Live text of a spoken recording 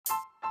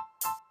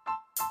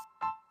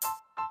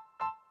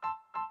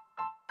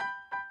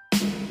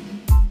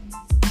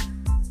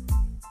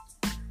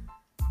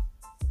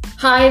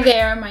Hi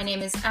there, my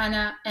name is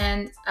Anna,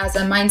 and as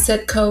a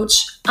mindset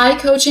coach, I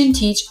coach and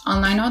teach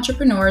online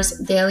entrepreneurs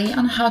daily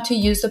on how to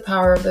use the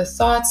power of their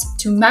thoughts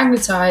to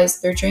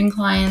magnetize their dream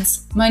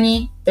clients,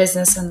 money,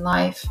 business, and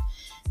life.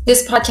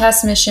 This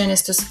podcast mission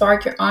is to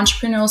spark your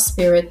entrepreneurial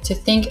spirit to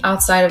think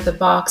outside of the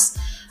box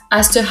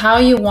as to how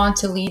you want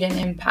to lead and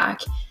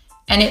impact.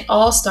 And it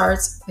all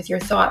starts with your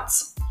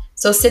thoughts.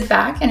 So sit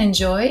back and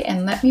enjoy,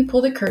 and let me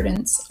pull the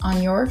curtains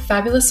on your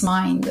fabulous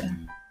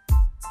mind.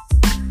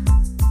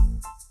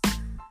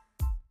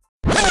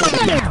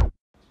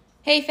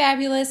 Hey,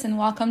 fabulous, and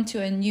welcome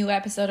to a new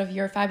episode of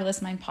your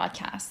Fabulous Mind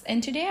podcast.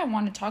 And today I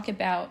want to talk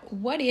about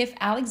what if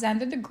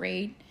Alexander the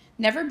Great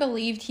never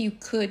believed he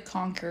could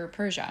conquer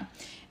Persia.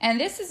 And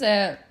this is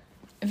a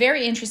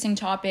very interesting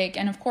topic.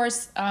 And of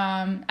course,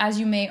 as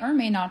you may or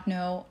may not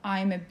know,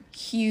 I'm a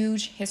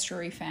huge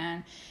history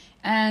fan.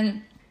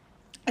 And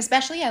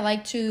especially I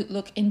like to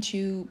look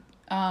into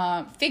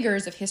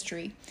figures of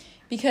history.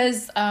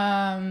 Because,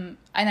 and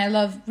I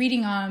love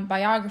reading on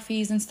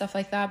biographies and stuff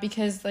like that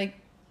because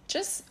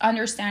just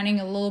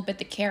understanding a little bit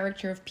the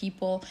character of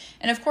people.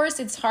 And of course,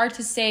 it's hard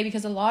to say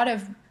because a lot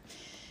of,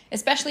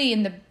 especially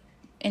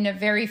in a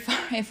very far,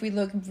 if we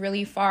look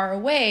really far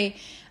away,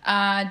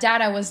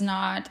 data was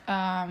not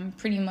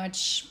pretty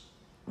much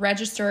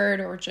registered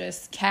or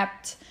just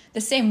kept the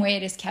same way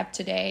it is kept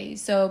today.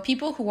 So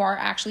people who are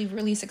actually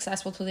really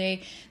successful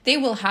today, they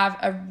will have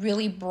a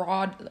really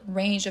broad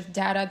range of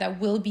data that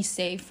will be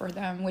saved for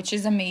them, which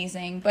is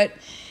amazing. But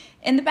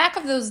in the back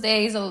of those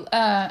days,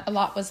 a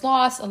lot was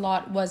lost, a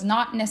lot was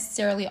not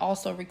necessarily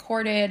also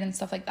recorded and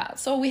stuff like that.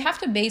 So we have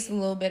to base a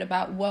little bit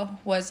about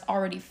what was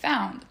already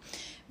found.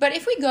 But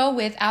if we go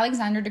with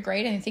Alexander the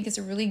Great, and I think it's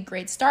a really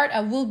great start,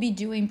 I will be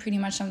doing pretty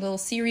much a little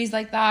series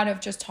like that of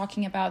just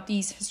talking about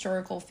these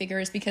historical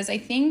figures because I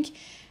think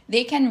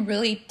they can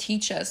really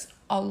teach us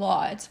a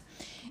lot.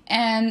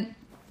 And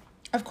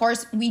of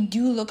course, we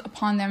do look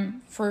upon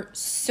them for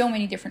so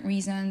many different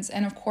reasons.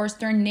 And of course,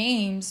 their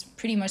names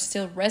pretty much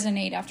still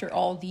resonate after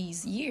all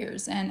these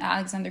years. And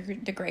Alexander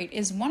the Great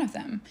is one of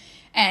them.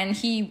 And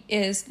he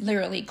is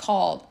literally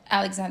called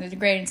Alexander the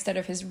Great instead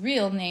of his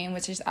real name,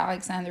 which is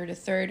Alexander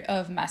III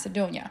of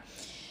Macedonia.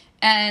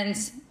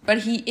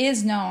 But he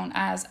is known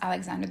as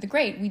Alexander the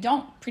Great.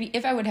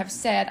 If I would have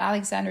said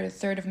Alexander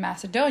III of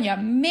Macedonia,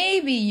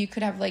 maybe you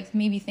could have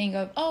maybe think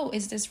of, oh,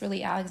 is this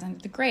really Alexander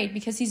the Great?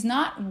 Because he's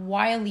not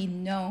widely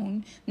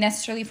known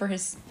necessarily for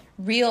his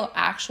real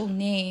actual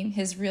name,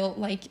 his real,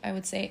 I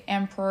would say,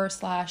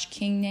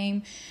 emperor/king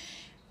name.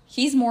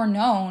 He's more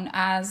known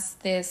as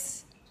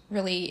this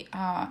really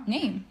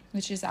name,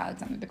 which is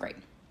Alexander the Great.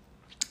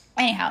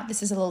 Anyhow,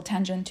 this is a little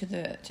tangent to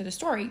the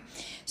story.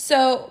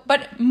 So,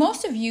 but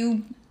most of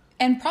you,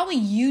 and probably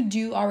you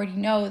do already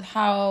know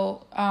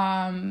how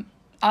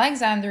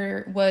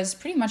Alexander was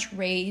pretty much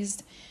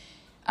raised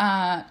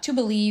to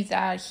believe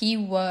that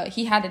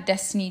he had a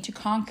destiny to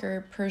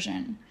conquer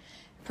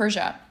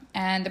Persia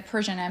and the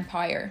Persian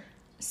Empire.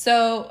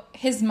 So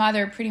his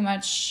mother pretty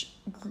much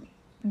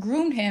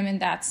groomed him in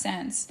that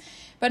sense.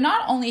 But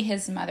not only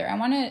his mother, I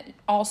want to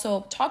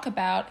also talk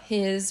about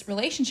his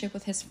relationship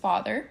with his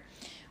father,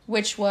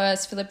 which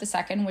was Philip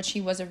II, which he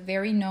was a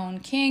very known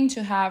king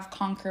to have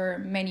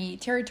conquered many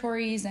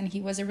territories, and he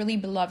was a really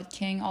beloved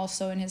king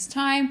also in his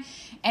time.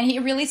 And he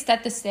really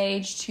set the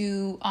stage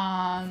to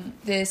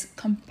this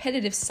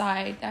competitive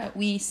side that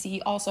we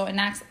see also in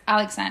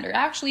Alexander.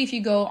 Actually, if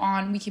you go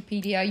on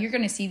Wikipedia, you're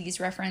going to see these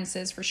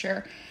references for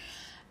sure.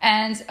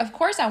 And of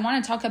course, I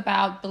want to talk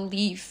about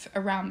belief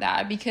around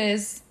that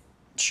because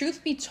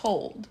truth be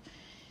told,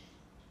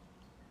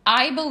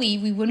 I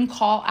believe we wouldn't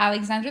call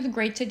Alexander the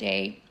Great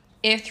today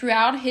if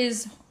throughout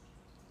his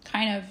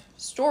kind of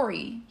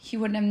story, he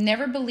would have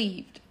never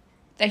believed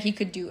that he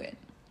could do it.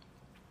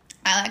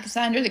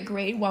 Alexander the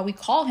Great, while we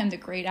call him the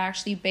Great,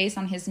 actually based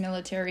on his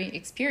military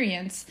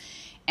experience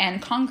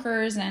and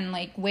conquers and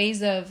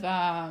ways of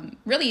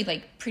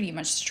really pretty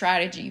much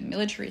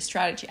military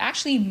strategy.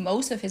 Actually,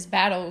 most of his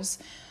battles,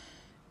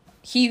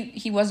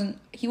 he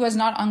was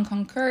not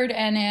unconquered,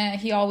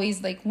 and he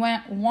always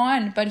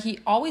won, but he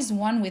always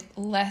won with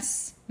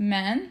less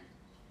men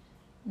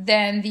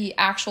than the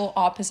actual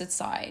opposite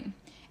side.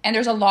 And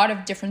there's a lot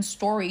of different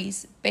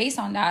stories based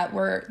on that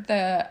where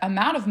the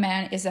amount of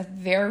men is a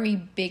very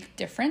big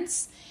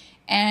difference.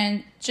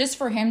 And just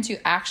for him to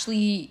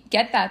actually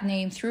get that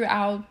name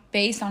throughout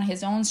based on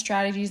his own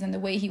strategies and the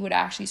way he would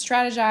actually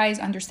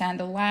strategize, understand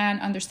the land,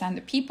 understand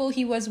the people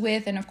he was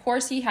with. And of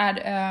course he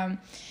had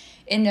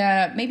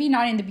maybe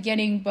not in the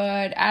beginning,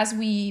 but as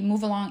we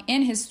move along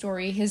in his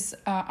story, his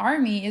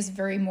army is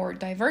very more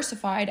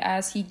diversified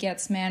as he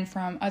gets men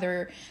from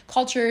other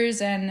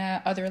cultures and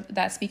other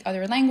that speak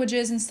other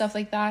languages and stuff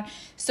like that.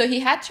 So he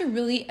had to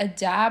really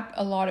adapt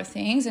a lot of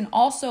things, and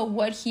also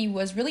what he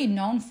was really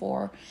known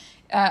for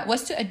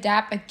was to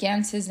adapt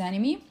against his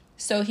enemy.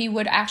 So he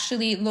would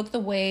actually look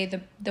the way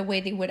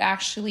they would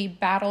actually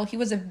battle. He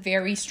was a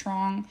very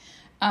strong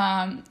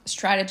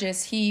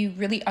strategist. He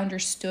really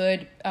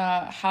understood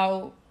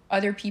how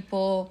other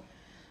people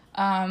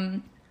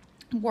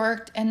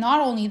worked. And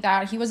not only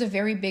that, he was a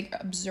very big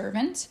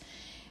observant.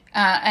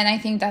 And I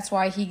think that's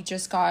why he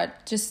just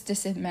got just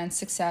this immense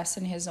success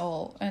in his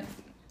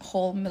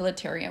whole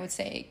military, I would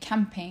say,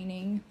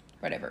 campaigning,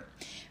 whatever.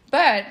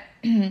 But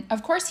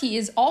of course, he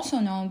is also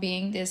known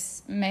being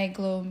this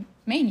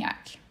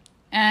megalomaniac.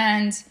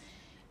 And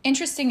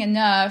interesting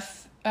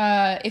enough,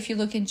 if you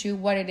look into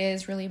what it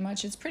is really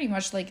much, it's pretty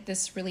much like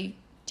this really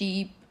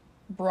deep,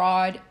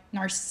 broad,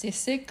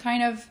 narcissistic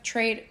kind of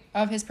trait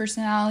of his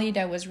personality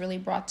that was really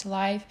brought to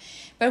life.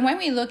 But when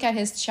we look at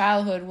his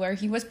childhood, where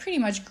he was pretty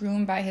much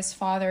groomed by his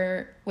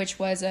father, which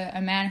was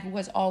a man who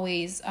was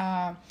always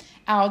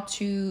out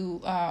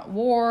to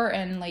war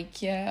and like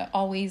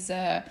always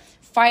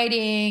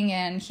fighting,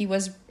 and he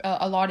was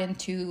a lot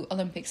into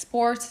Olympic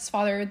sports. His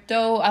father,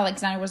 though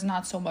Alexander was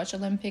not so much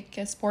Olympic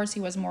sports, he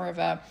was more of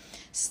a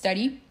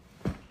study.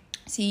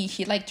 See,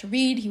 he liked to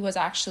read. He was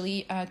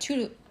actually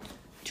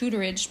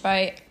tutoraged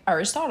by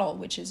Aristotle,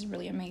 which is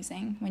really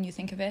amazing when you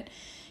think of it.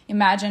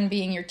 Imagine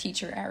being your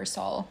teacher,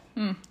 Aristotle.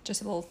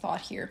 Just a little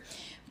thought here.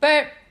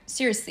 But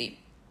seriously,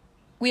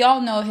 we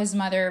all know his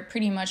mother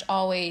pretty much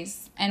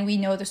always, and we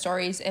know the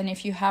stories, and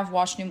if you have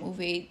watched the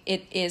movie,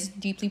 it is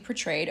deeply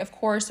portrayed. Of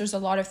course, there's a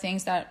lot of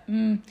things that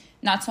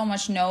not so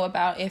much know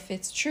about if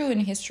it's true in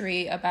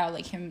history about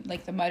like him,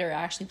 like the mother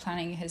actually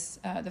planning his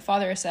the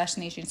father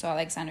assassination so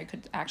Alexander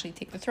could actually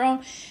take the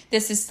throne.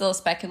 This is still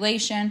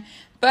speculation,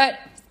 but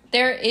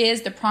there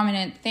is the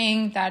prominent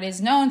thing that is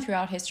known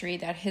throughout history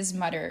that his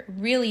mother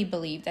really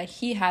believed that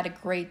he had a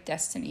great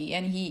destiny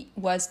and he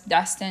was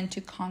destined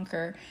to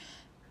conquer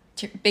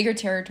bigger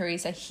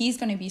territories, that he's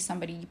going to be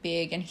somebody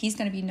big and he's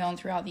going to be known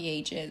throughout the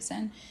ages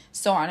and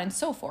so on and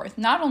so forth.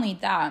 Not only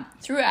that,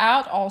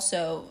 throughout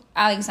also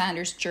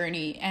Alexander's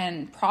journey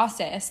and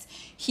process,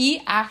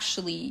 he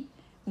actually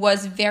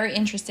was very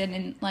interested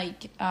in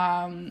like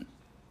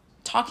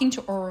talking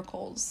to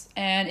oracles,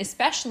 and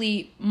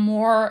especially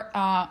more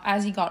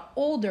as he got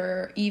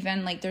older.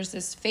 Even like there's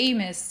this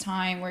famous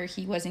time where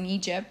he was in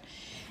Egypt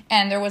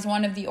and there was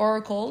one of the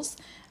oracles.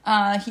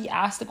 He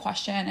asked the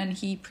question and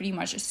he pretty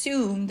much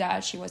assumed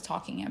that she was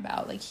talking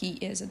about like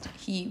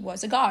he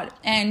was a god,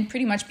 and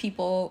pretty much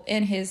people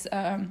in his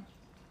time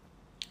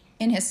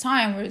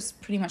was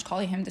pretty much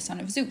calling him the son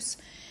of Zeus.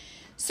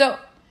 So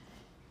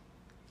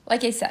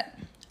like I said,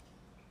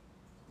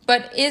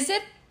 but is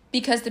it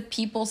because the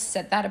people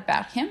said that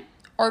about him,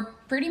 or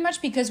pretty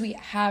much because we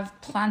have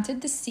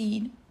planted the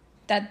seed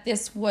that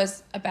this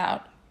was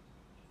about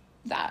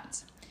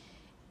that?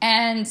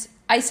 And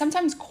I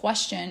sometimes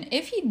question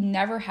if he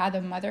never had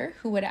a mother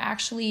who would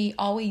actually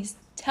always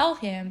tell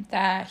him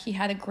that he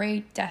had a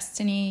great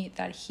destiny,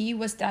 that he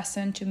was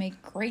destined to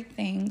make great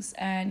things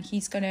and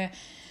he's going to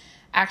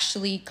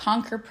actually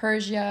conquer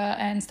Persia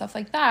and stuff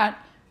like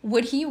that,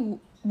 would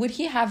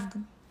he have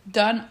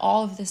done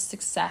all of this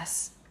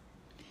success?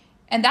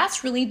 And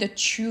that's really the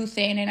true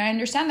thing. And I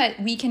understand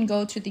that we can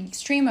go to the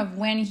extreme of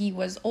when he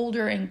was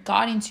older and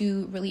got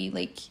into really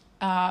like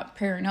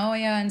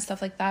paranoia and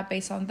stuff like that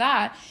based on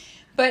that.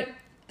 But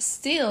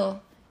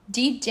still,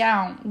 deep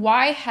down,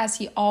 why has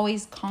he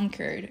always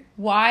conquered?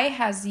 Why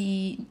has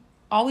he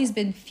always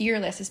been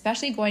fearless,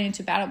 especially going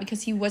into battle?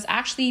 Because he was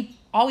actually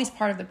always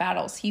part of the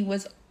battles. He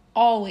was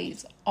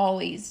always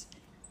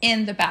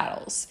in the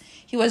battles.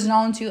 He was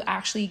known to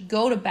actually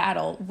go to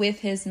battle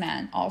with his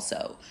men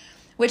also,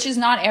 which is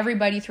not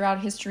everybody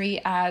throughout history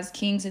as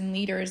kings and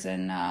leaders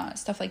and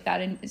stuff like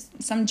that. And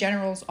some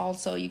generals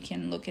also, you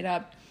can look it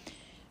up.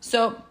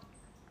 So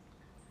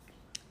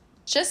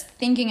just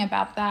thinking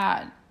about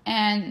that,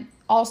 and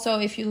also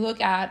if you look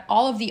at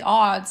all of the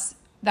odds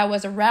that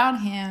was around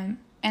him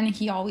and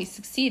he always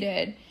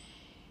succeeded,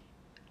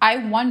 I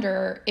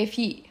wonder if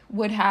he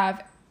would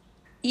have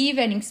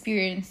even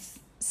experienced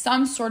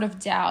some sort of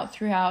doubt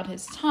throughout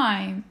his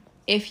time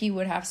if he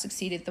would have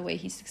succeeded the way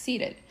he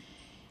succeeded.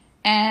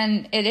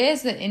 And it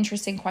is an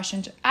interesting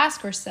question to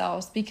ask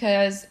ourselves,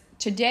 because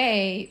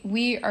today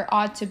we are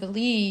ought to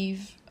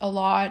believe a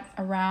lot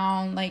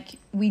around like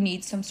we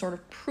need some sort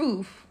of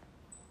proof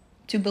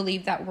to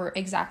believe that we're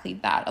exactly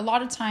that. A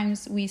lot of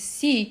times we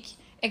seek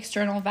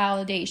external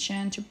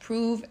validation to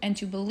prove and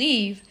to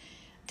believe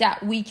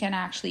that we can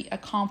actually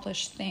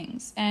accomplish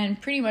things.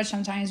 And pretty much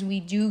sometimes we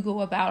do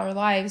go about our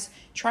lives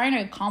trying to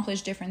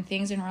accomplish different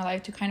things in our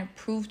life to kind of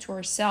prove to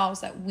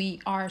ourselves that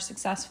we are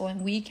successful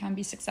and we can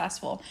be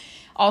successful.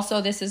 Also,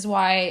 this is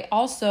why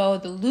also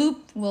the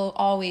loop will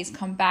always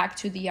come back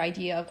to the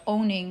idea of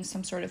owning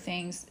some sort of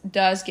things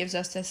gives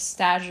us this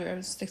stature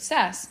of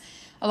success.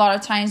 A lot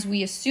of times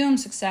we assume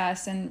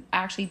success and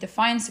actually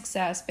define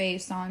success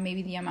based on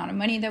maybe the amount of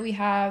money that we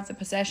have, the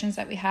possessions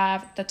that we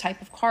have, the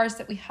type of cars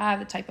that we have,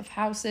 the type of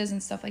houses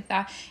and stuff like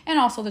that, and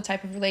also the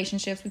type of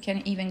relationships. We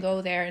can even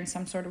go there in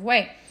some sort of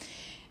way,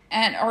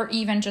 and or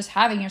even just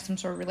having some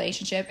sort of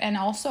relationship, and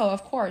also,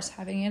 of course,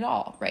 having it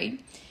all,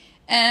 right?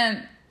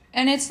 And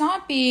it's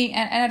not being,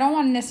 and I don't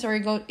want to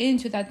necessarily go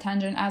into that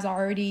tangent as I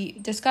already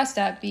discussed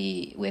that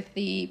with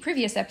the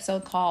previous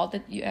episode called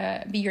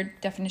Be Your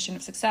Definition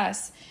of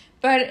Success.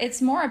 But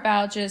it's more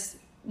about just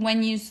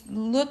when you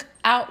look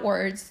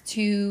outwards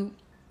to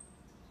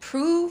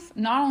prove,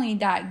 not only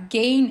that,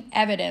 gain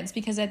evidence,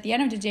 because at the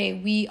end of the day,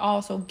 we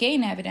also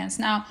gain evidence.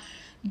 Now,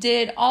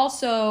 did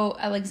also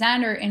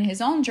Alexander in his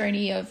own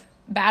journey of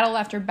battle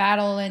after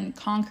battle and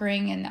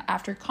conquering and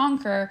after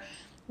conquer,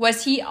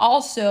 was he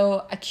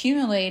also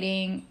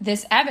accumulating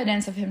this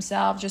evidence of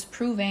himself, just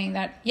proving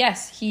that,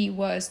 yes, he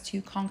was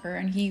to conquer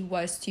and he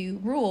was to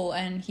rule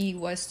and he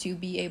was to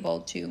be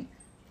able to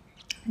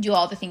do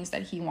all the things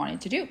that he wanted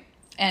to do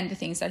and the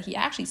things that he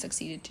actually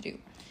succeeded to do.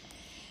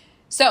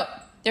 So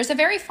there's a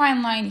very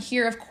fine line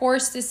here. Of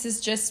course, this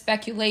is just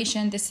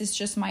speculation. This is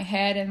just my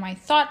head and my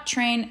thought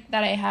train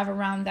that I have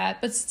around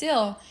that. But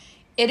still,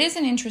 it is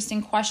an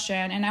interesting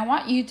question. And I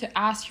want you to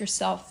ask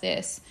yourself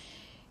this.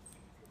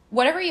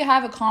 Whatever you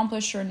have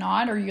accomplished or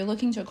not, or you're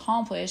looking to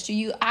accomplish, do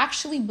you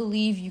actually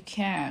believe you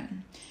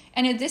can?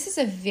 And this is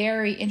a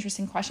very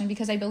interesting question,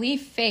 because I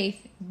believe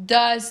faith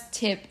does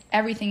tip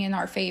everything in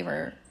our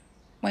favor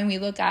when we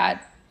look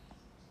at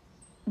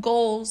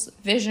goals,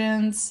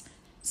 visions,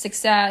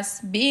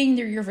 success, being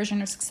your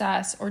vision of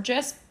success, or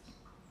just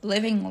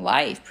living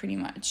life pretty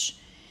much.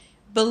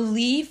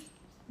 Belief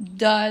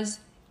does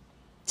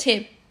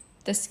tip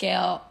the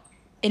scale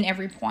in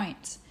every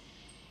point.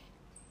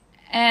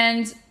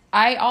 And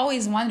I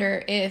always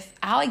wonder if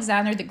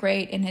Alexander the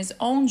Great in his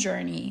own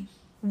journey,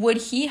 would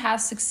he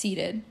have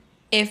succeeded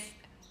if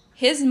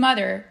his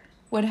mother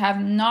would have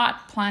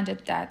not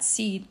planted that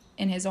seed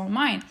in his own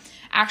mind?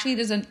 Actually,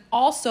 there's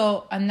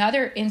also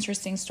another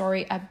interesting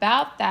story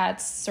about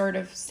that sort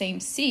of same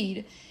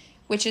seed,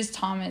 which is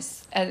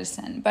Thomas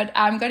Edison. But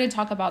I'm going to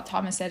talk about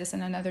Thomas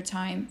Edison another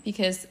time,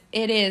 because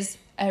it is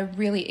a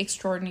really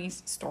extraordinary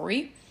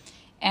story.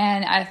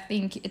 And I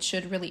think it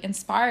should really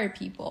inspire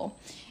people.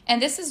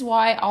 And this is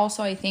why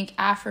also I think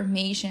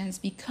affirmations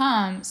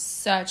become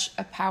such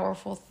a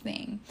powerful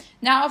thing.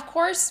 Now, of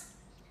course,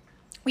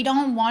 we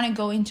don't want to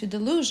go into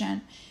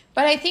delusion,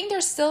 but I think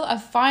there's still a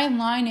fine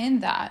line in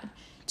that.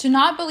 To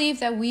not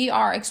believe that we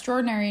are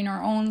extraordinary in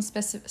our own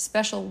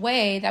special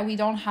way, that we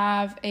don't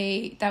have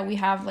that we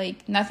have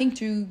like nothing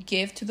to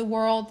give to the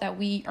world, that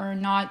we are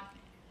not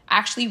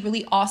actually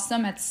really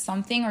awesome at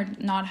something, or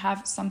not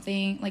have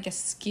something like a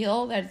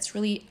skill that it's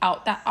really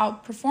that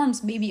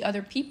outperforms maybe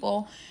other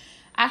people.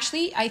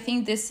 Actually, I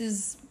think this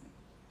is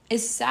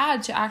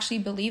sad to actually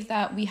believe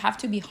that we have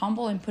to be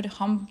humble and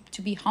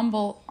to be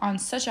humble on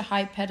such a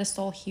high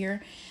pedestal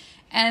here.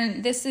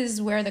 And this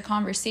is where the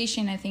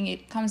conversation, I think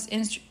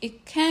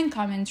it can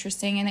come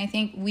interesting. And I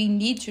think we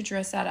need to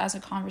address that as a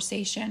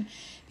conversation,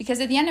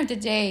 because at the end of the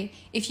day,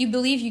 if you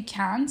believe you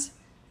can't,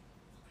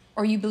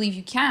 or you believe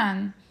you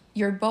can,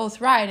 you're both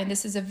right. And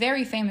this is a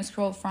very famous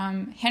quote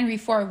from Henry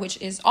Ford,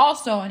 which is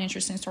also an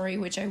interesting story,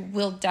 which I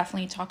will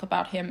definitely talk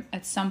about him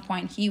at some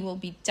point. He will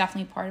be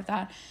definitely part of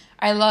that.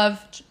 I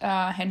loved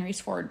Henry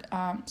Ford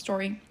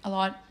story a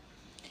lot.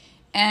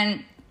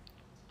 And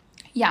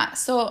yeah,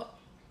 so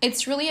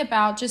it's really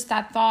about just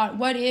that thought.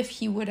 What if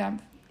he would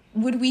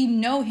we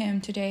know him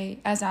today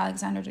as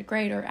Alexander the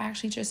Great, or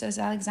actually just as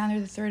Alexander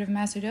III of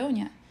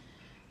Macedonia?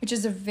 Which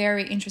is a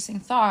very interesting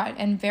thought,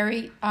 and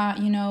very,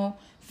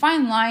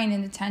 fine line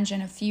in the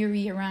tangent of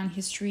theory around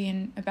history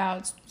and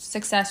about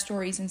success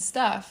stories and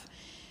stuff.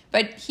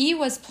 But he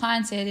was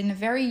planted in a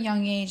very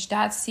young age,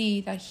 that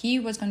seed that he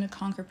was going to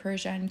conquer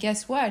Persia. And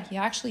guess what? He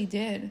actually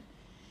did.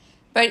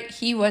 But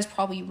he was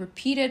probably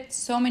repeated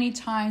so many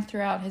times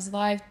throughout his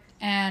life.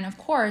 And of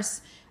course,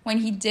 when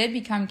he did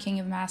become king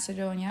of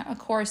Macedonia, of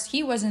course,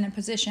 he was in a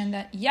position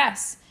that,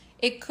 yes,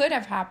 it could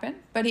have happened,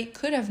 but it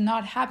could have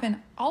not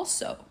happened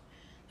also.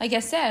 Like I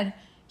said,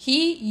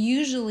 he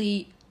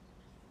usually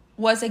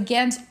was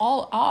against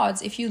all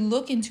odds. If you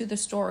look into the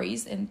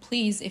stories, and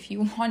please, if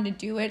you want to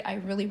do it, I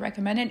really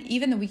recommend it.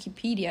 Even the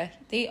Wikipedia,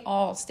 they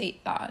all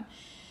state that.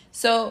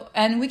 So,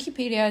 and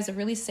Wikipedia is a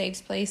really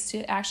safe place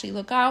to actually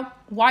look out.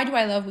 Why do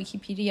I love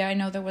Wikipedia? I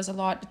know there was a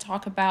lot to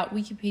talk about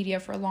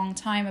Wikipedia for a long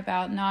time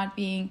about not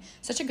being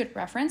such a good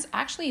reference.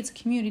 Actually, it's a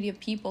community of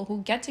people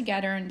who get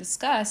together and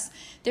discuss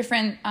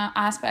different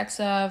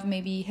aspects of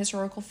maybe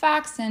historical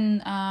facts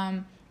and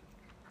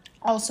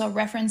also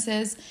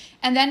references,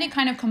 and then they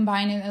kind of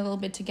combine it a little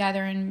bit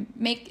together and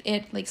make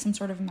it like some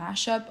sort of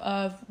mashup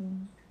of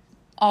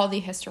all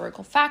the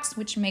historical facts,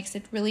 which makes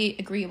it really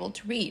agreeable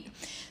to read.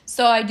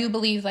 So I do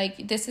believe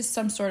like this is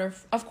some sort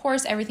of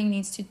course, everything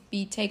needs to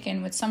be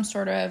taken with some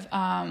sort of,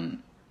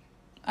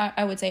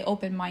 I would say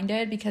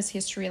open-minded, because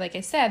history, like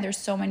I said, there's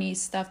so many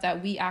stuff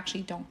that we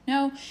actually don't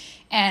know.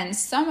 And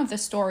some of the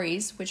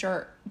stories, which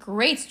are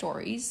great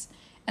stories,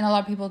 and a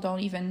lot of people don't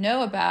even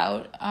know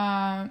about,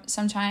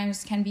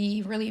 sometimes can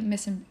be really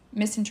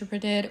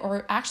misinterpreted,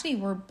 or actually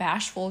were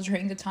bashful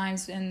during the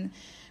times, and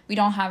we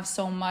don't have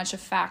so much of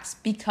facts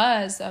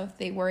because of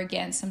they were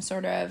against some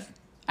sort of,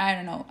 I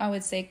don't know, I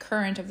would say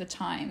current of the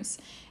times.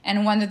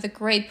 And one of the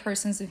great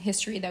persons in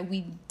history that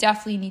we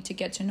definitely need to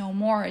get to know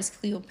more is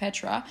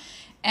Cleopatra.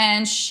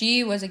 And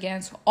she was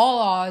against all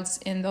odds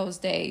in those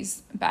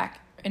days back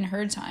in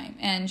her time.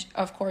 And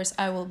of course,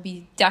 I will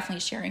be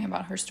definitely sharing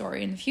about her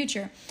story in the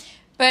future.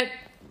 But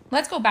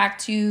let's go back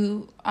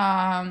to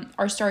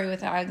our story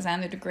with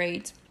Alexander the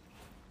Great.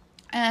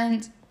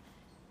 And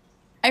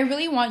I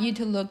really want you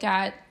to look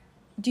at,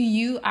 do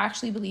you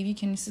actually believe you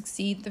can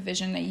succeed the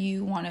vision that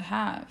you want to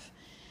have?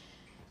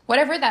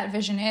 Whatever that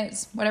vision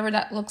is, whatever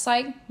that looks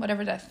like,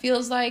 whatever that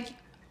feels like,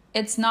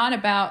 it's not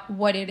about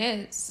what it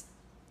is.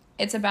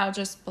 It's about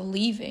just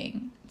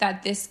believing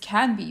that this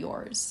can be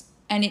yours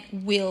and it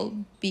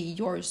will be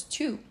yours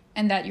too.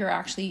 And that you're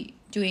actually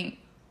doing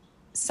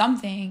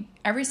something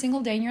every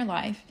single day in your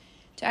life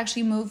to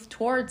actually move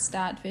towards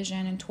that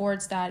vision and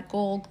towards that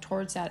goal,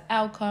 towards that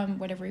outcome,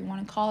 whatever you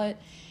want to call it.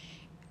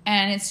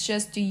 And it's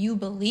just, do you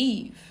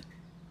believe?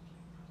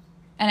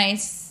 And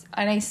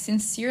I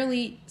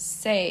sincerely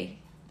say,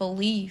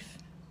 belief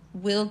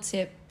will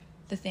tip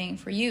the thing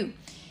for you.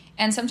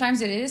 And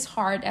sometimes it is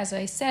hard, as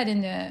I said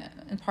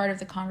in part of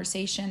the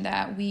conversation,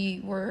 that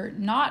we were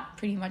not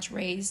pretty much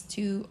raised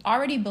to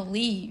already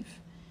believe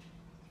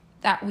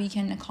that we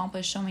can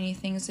accomplish so many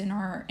things in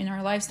our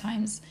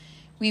lifetimes.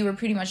 We were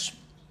pretty much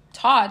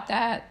taught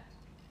that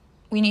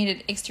we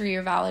needed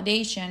exterior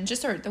validation,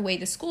 just sort of the way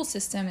the school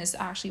system is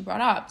actually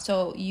brought up.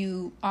 So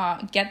you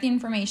get the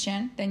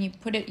information, then you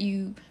put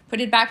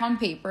it back on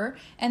paper,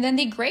 and then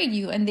they grade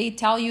you and they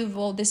tell you,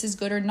 well, this is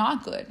good or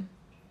not good.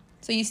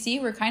 So you see,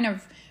 we're kind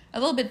of a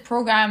little bit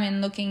programmed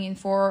in looking in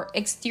for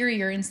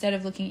exterior instead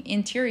of looking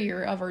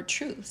interior of our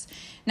truths.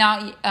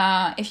 Now,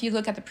 if you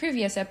look at the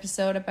previous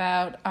episode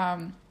about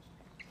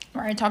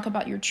where I talk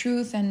about your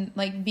truth and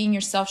like being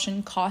yourself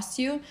shouldn't cost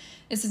you,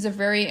 this is a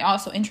very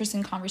also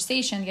interesting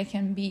conversation that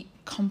can be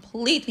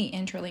completely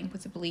interlinked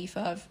with the belief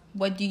of,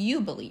 what do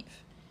you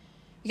believe?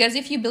 Because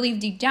if you believe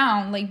deep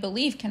down, like,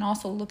 belief can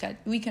also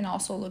we can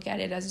also look at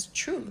it as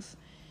truth.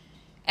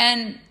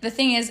 And the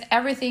thing is,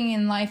 everything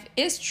in life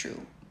is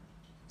true.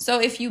 So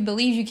if you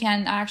believe you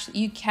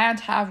can't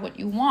have what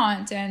you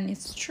want, and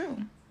it's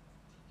true.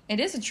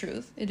 It is a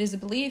truth. It is a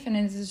belief and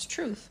it is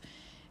truth.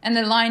 And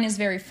the line is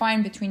very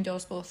fine between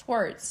those both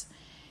words.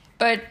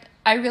 But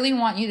I really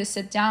want you to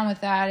sit down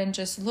with that and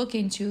just look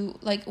into,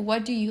 like,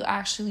 what do you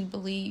actually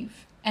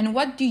believe? And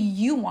what do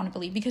you want to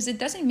believe? Because it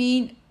doesn't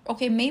mean,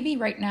 okay, maybe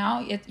right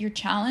now you're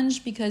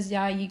challenged because,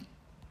 you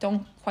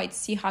don't quite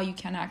see how you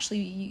can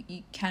actually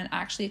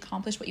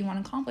accomplish what you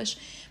want to accomplish.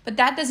 But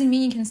that doesn't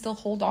mean you can still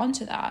hold on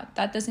to that.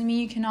 That doesn't mean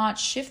you cannot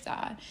shift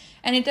that.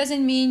 And it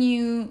doesn't mean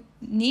you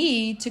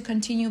need to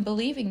continue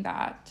believing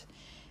that.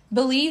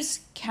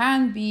 Beliefs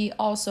can be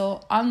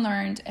also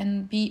unlearned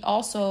and be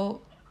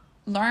also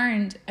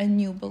learned a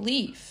new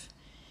belief.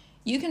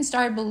 You can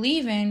start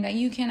believing that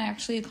you can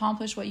actually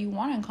accomplish what you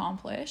want to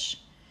accomplish,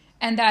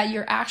 and that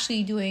you're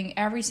actually doing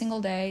every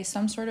single day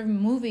some sort of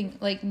moving,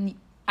 like,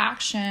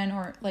 action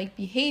or like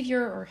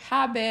behavior or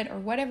habit or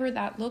whatever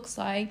that looks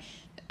like,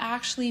 to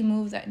actually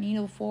move that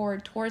needle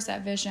forward towards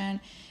that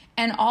vision.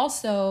 And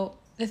also,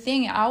 the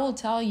thing I will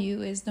tell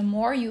you is, the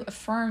more you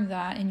affirm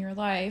that in your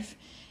life,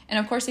 and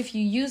of course, if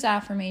you use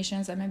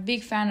affirmations, I'm a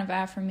big fan of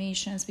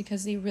affirmations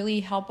because they really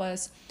help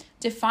us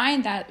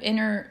define that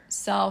inner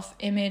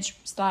self-image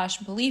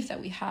 / belief that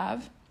we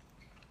have,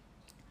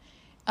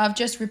 of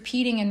just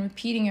repeating and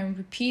repeating and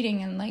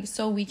repeating, and like,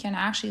 so we can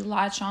actually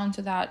latch on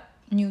to that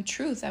new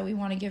truth that we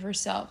want to give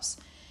ourselves.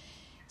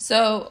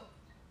 So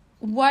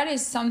what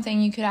is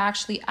something you could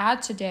actually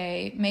add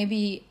today?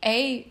 Maybe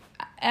an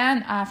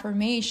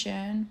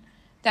affirmation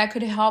that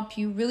could help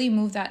you really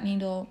move that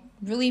needle,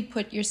 really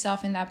put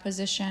yourself in that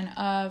position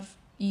of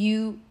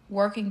you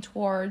working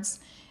towards,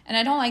 and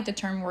I don't like the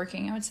term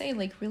working, I would say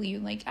like really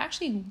like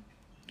actually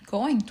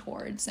going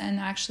towards and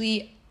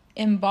actually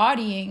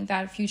embodying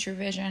that future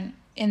vision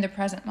in the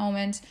present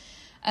moment.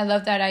 I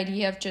love that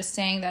idea of just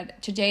saying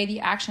that today the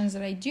actions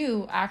that I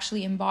do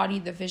actually embody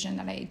the vision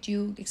that I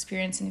do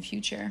experience in the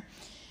future.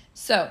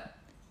 So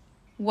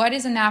what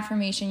is an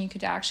affirmation you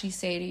could actually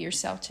say to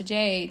yourself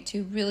today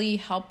to really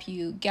help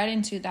you get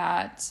into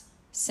that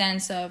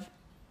sense of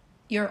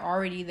you're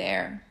already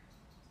there,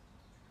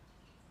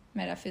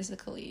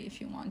 metaphysically,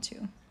 if you want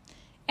to.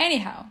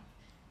 Anyhow,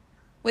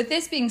 with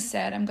this being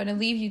said, I'm going to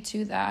leave you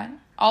to that.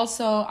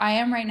 Also, I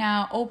am right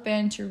now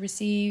open to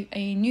receive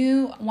a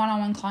new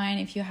one-on-one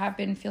client if you have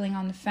been feeling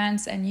on the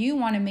fence and you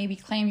want to maybe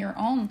claim your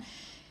own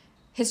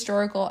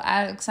historical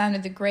Alexander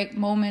the Great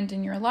moment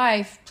in your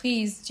life.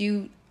 Please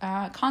do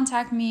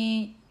contact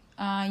me.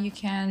 You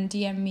can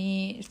DM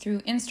me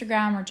through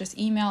Instagram or just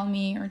email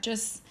me, or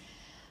just,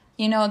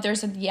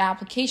 there's the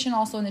application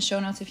also in the show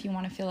notes if you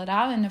want to fill it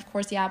out. And of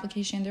course, the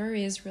application, there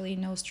is really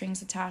no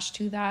strings attached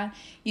to that.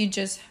 You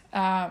just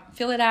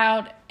fill it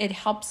out. It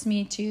helps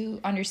me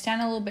to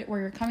understand a little bit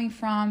where you're coming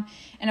from.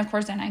 And of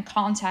course, then I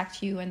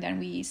contact you and then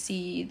we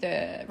see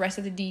the rest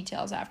of the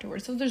details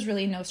afterwards. So there's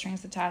really no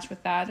strings attached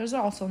with that. There's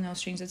also no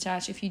strings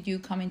attached if you do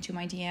come into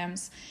my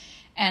DMs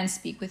and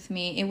speak with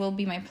me. It will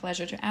be my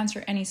pleasure to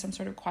answer some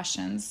sort of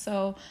questions.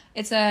 So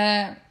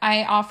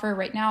I offer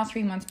right now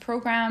 3-month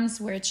programs,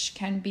 which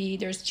can be,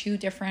 there's 2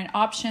 different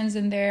options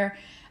in there.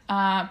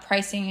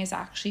 Pricing is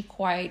actually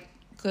quite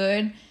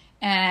good.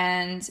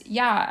 And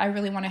yeah, I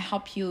really want to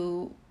help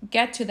you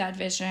get to that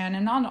vision,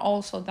 and not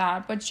also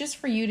that, but just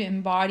for you to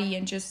embody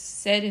and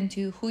just sit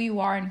into who you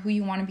are and who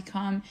you want to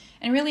become,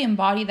 and really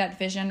embody that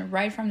vision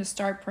right from the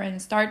start point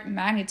and start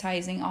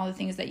magnetizing all the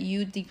things that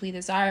you deeply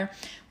desire,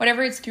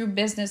 whatever it's through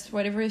business,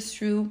 whatever it's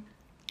through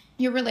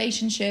your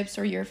relationships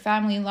or your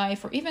family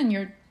life, or even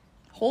your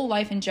whole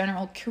life in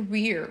general,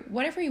 career,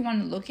 whatever you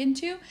want to look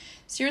into.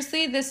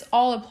 Seriously, this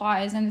all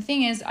applies. And the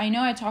thing is, I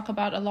know I talk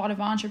about a lot of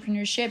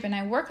entrepreneurship and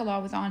I work a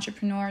lot with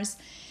entrepreneurs.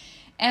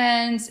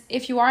 And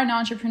if you are an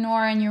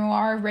entrepreneur and you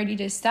are ready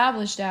to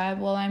establish that,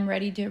 well, I'm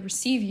ready to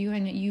receive you,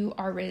 and you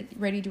are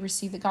ready to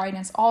receive the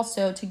guidance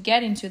also to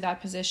get into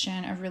that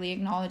position of really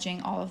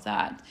acknowledging all of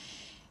that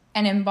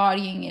and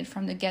embodying it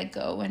from the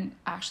get-go and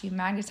actually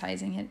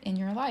magnetizing it in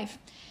your life.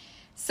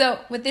 So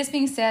with this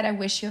being said, I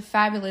wish you a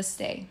fabulous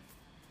day.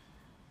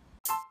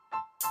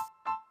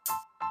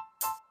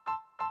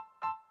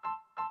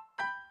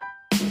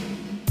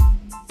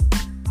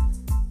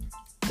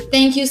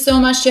 Thank you so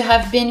much to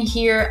have been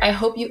here. I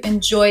hope you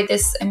enjoyed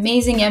this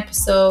amazing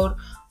episode.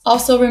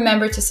 Also,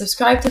 remember to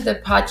subscribe to the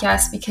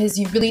podcast because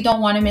you really don't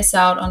want to miss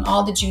out on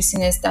all the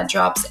juiciness that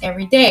drops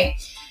every day.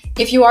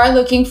 If you are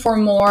looking for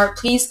more,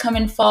 please come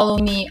and follow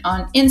me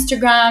on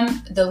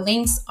Instagram. The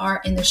links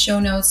are in the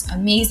show notes.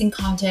 Amazing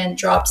content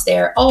drops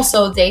there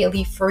also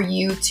daily for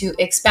you to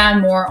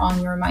expand more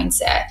on your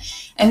mindset.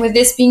 And with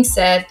this being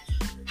said,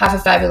 have a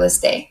fabulous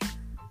day.